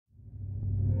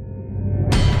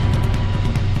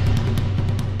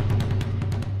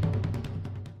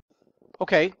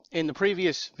Okay, in the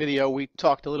previous video, we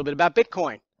talked a little bit about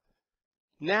Bitcoin.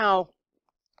 Now,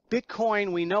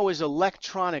 Bitcoin we know is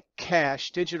electronic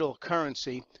cash, digital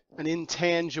currency, an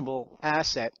intangible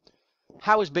asset.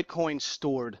 How is Bitcoin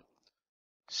stored?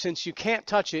 Since you can't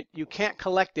touch it, you can't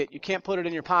collect it, you can't put it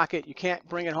in your pocket, you can't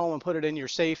bring it home and put it in your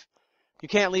safe, you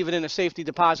can't leave it in a safety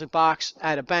deposit box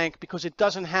at a bank because it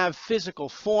doesn't have physical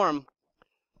form.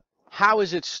 How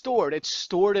is it stored? It's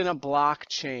stored in a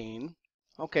blockchain.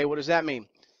 Okay, what does that mean?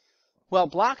 Well,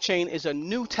 blockchain is a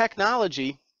new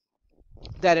technology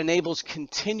that enables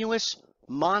continuous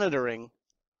monitoring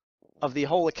of the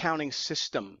whole accounting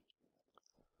system.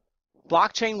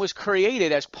 Blockchain was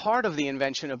created as part of the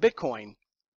invention of Bitcoin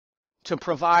to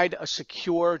provide a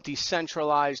secure,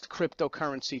 decentralized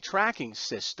cryptocurrency tracking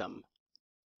system.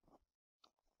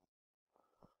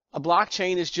 A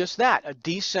blockchain is just that, a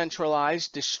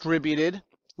decentralized, distributed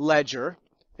ledger.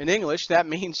 In English, that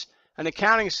means an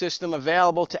accounting system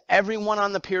available to everyone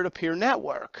on the peer-to-peer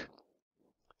network.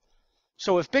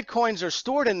 So if Bitcoins are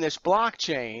stored in this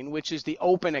blockchain, which is the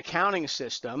open accounting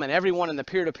system, and everyone in the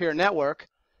peer-to-peer network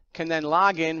can then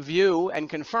log in, view, and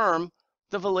confirm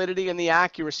the validity and the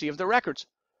accuracy of the records.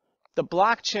 The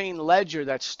blockchain ledger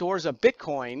that stores a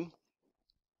Bitcoin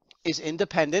is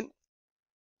independent,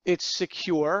 it's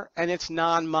secure, and it's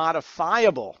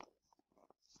non-modifiable.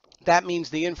 That means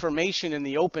the information in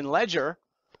the open ledger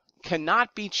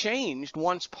cannot be changed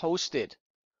once posted.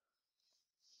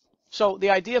 So the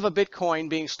idea of a Bitcoin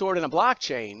being stored in a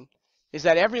blockchain is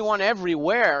that everyone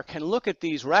everywhere can look at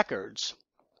these records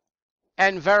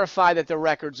and verify that the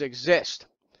records exist.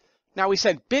 Now we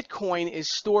said Bitcoin is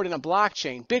stored in a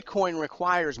blockchain. Bitcoin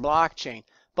requires blockchain,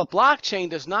 but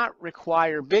blockchain does not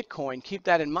require Bitcoin. Keep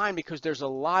that in mind because there's a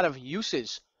lot of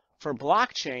uses for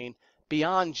blockchain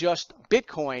beyond just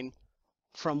Bitcoin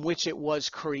from which it was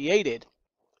created.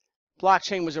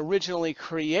 Blockchain was originally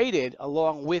created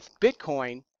along with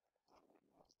Bitcoin,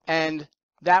 and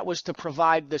that was to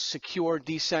provide the secure,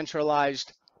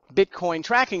 decentralized Bitcoin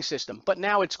tracking system. But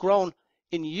now it's grown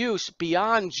in use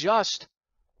beyond just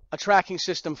a tracking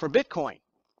system for Bitcoin.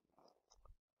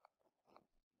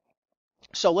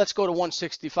 So let's go to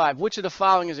 165. Which of the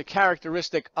following is a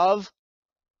characteristic of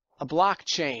a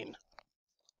blockchain?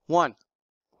 1.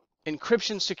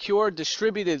 Encryption secure,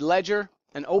 distributed ledger,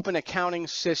 an open accounting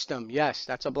system. Yes,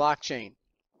 that's a blockchain.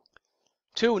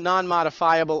 2,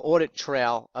 non-modifiable audit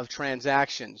trail of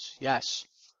transactions. Yes,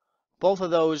 both of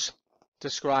those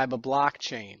describe a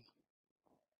blockchain.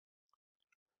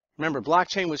 Remember,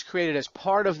 blockchain was created as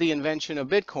part of the invention of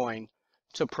Bitcoin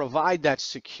to provide that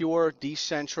secure,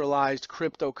 decentralized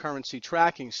cryptocurrency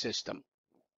tracking system.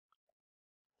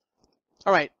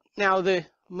 All right, now the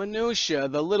minutia,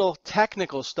 the little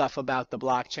technical stuff about the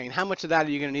blockchain, how much of that are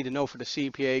you going to need to know for the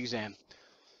CPA exam?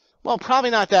 Well, probably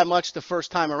not that much the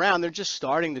first time around. They're just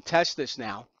starting to test this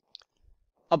now.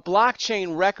 A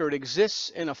blockchain record exists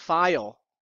in a file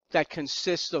that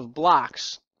consists of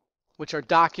blocks, which are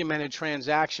documented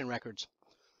transaction records.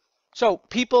 So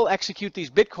people execute these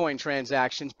Bitcoin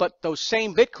transactions, but those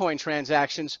same Bitcoin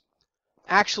transactions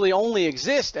actually only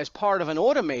exist as part of an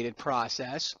automated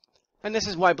process, and this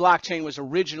is why blockchain was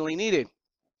originally needed.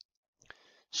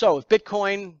 So if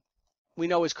Bitcoin, we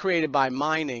know, is created by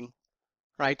mining,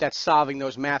 right? That's solving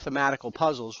those mathematical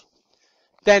puzzles.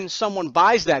 Then someone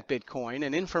buys that Bitcoin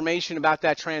and information about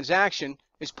that transaction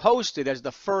is posted as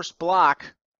the first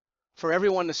block for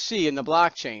everyone to see in the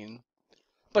blockchain.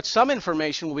 But some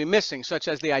information will be missing, such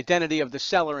as the identity of the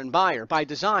seller and buyer. By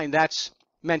design, that's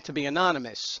meant to be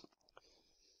anonymous.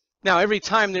 Now, every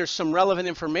time there's some relevant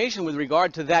information with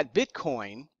regard to that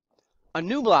Bitcoin, a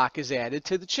new block is added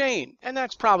to the chain. And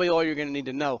that's probably all you're going to need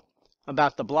to know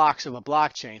about the blocks of a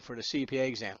blockchain for the CPA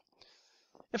exam.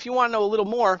 If you want to know a little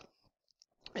more,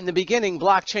 in the beginning,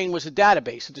 blockchain was a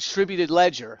database, a distributed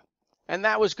ledger, and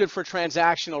that was good for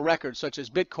transactional records such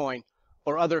as Bitcoin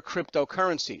or other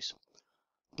cryptocurrencies.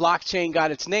 Blockchain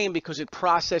got its name because it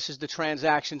processes the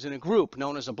transactions in a group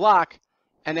known as a block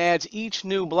and adds each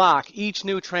new block, each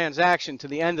new transaction to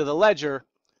the end of the ledger,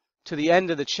 to the end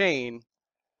of the chain.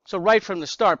 So right from the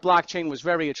start, blockchain was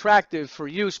very attractive for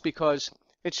use because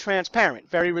it's transparent,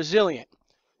 very resilient.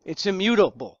 It's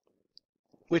immutable,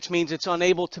 which means it's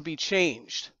unable to be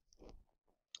changed.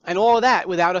 And all of that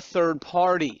without a third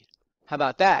party. How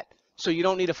about that? So you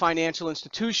don't need a financial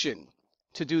institution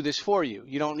to do this for you.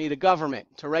 You don't need a government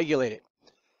to regulate it.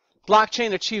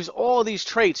 Blockchain achieves all these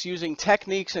traits using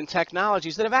techniques and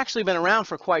technologies that have actually been around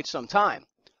for quite some time.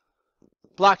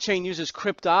 Blockchain uses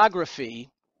cryptography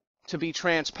to be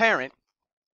transparent,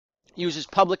 uses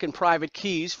public and private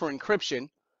keys for encryption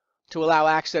to allow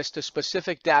access to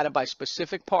specific data by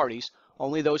specific parties,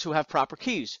 only those who have proper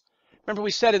keys. Remember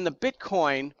we said in the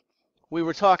Bitcoin, we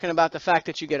were talking about the fact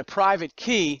that you get a private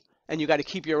key and you got to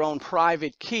keep your own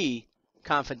private key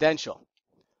confidential.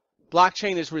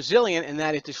 Blockchain is resilient in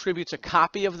that it distributes a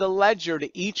copy of the ledger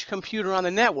to each computer on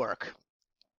the network.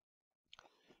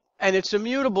 And it's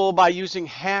immutable by using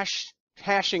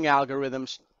hashing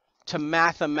algorithms to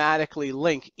mathematically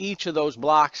link each of those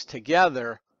blocks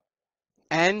together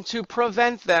and to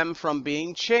prevent them from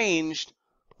being changed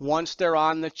once they're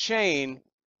on the chain.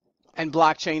 And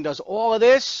blockchain does all of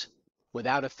this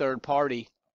without a third party.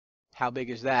 How big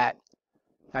is that?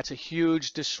 That's a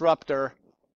huge disruptor.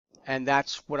 And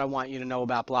that's what I want you to know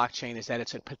about blockchain, is that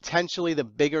it's potentially the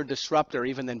bigger disruptor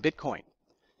even than Bitcoin.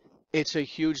 It's a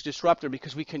huge disruptor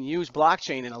because we can use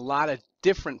blockchain in a lot of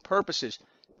different purposes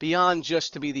beyond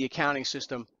just to be the accounting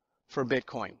system for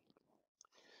Bitcoin.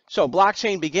 So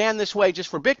blockchain began this way just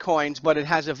for Bitcoins, but it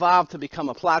has evolved to become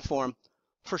a platform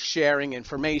for sharing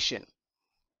information.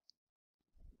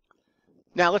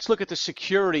 Now let's look at the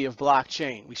security of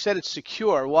blockchain. We said it's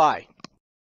secure. Why?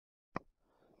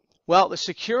 Well, the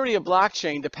security of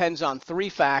blockchain depends on three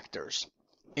factors: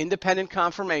 independent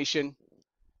confirmation,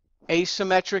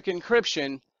 asymmetric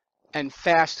encryption, and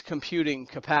fast computing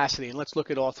capacity. And let's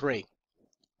look at all three.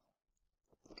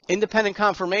 Independent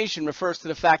confirmation refers to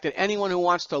the fact that anyone who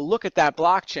wants to look at that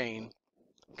blockchain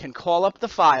can call up the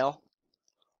file,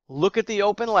 look at the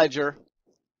open ledger,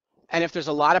 and if there's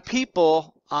a lot of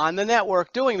people on the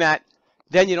network doing that,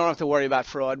 then you don't have to worry about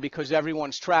fraud because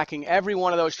everyone's tracking every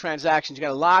one of those transactions. You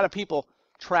got a lot of people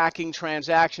tracking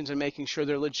transactions and making sure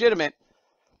they're legitimate.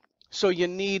 So you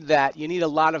need that. You need a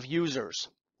lot of users.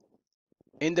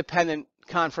 Independent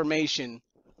confirmation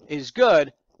is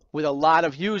good. With a lot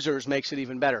of users makes it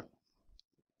even better.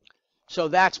 So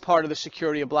that's part of the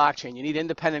security of blockchain. You need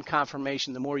independent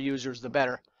confirmation. The more users, the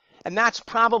better. And that's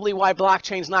probably why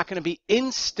blockchain is not going to be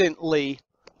instantly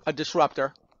a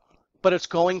disruptor, but it's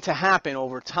going to happen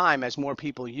over time as more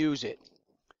people use it.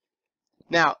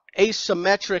 Now,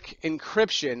 asymmetric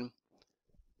encryption,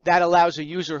 that allows a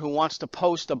user who wants to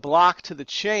post a block to the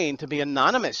chain to be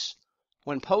anonymous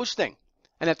when posting.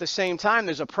 And at the same time,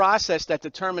 there's a process that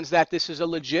determines that this is a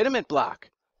legitimate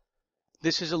block.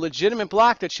 This is a legitimate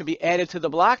block that should be added to the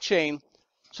blockchain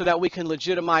so that we can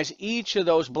legitimize each of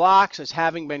those blocks as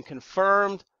having been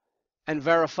confirmed and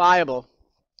verifiable.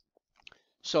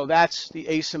 So that's the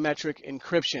asymmetric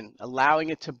encryption, allowing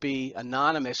it to be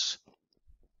anonymous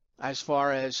as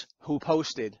far as who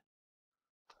posted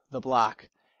the block.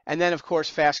 And then, of course,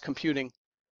 fast computing.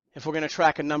 If we're going to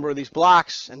track a number of these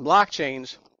blocks and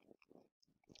blockchains,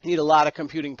 you need a lot of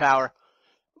computing power.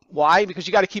 Why? Because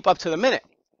you got to keep up to the minute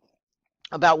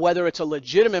about whether it's a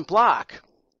legitimate block,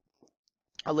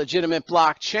 a legitimate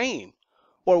blockchain,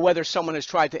 or whether someone has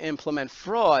tried to implement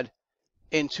fraud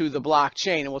into the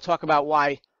blockchain. And we'll talk about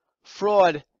why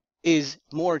fraud is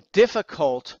more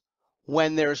difficult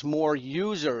when there's more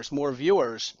users, more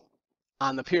viewers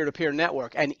on the peer-to-peer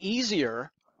network, and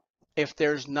easier if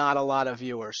there's not a lot of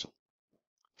viewers.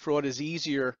 Fraud is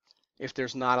easier if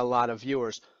there's not a lot of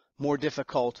viewers, more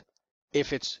difficult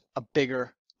if it's a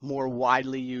bigger, more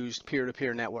widely used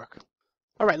peer-to-peer network.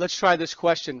 All right, let's try this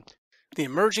question. The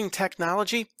emerging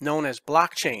technology known as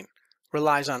blockchain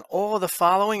relies on all of the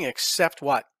following except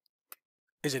what?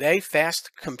 Is it A,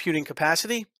 fast computing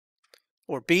capacity?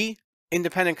 Or B,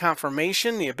 independent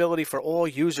confirmation, the ability for all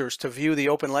users to view the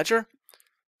open ledger?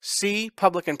 C,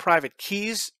 public and private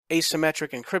keys,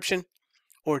 asymmetric encryption?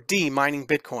 Or D, mining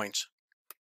bitcoins?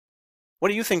 What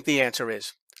do you think the answer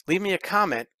is? Leave me a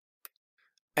comment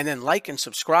and then like and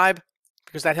subscribe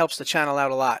because that helps the channel out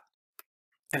a lot.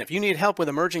 And if you need help with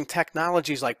emerging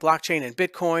technologies like blockchain and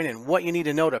Bitcoin and what you need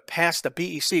to know to pass the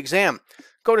BEC exam,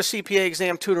 go to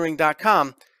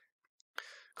CPAexamtutoring.com,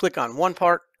 click on one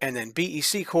part and then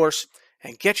BEC course,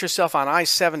 and get yourself on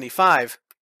I-75,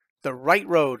 the right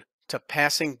road to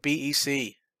passing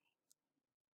BEC.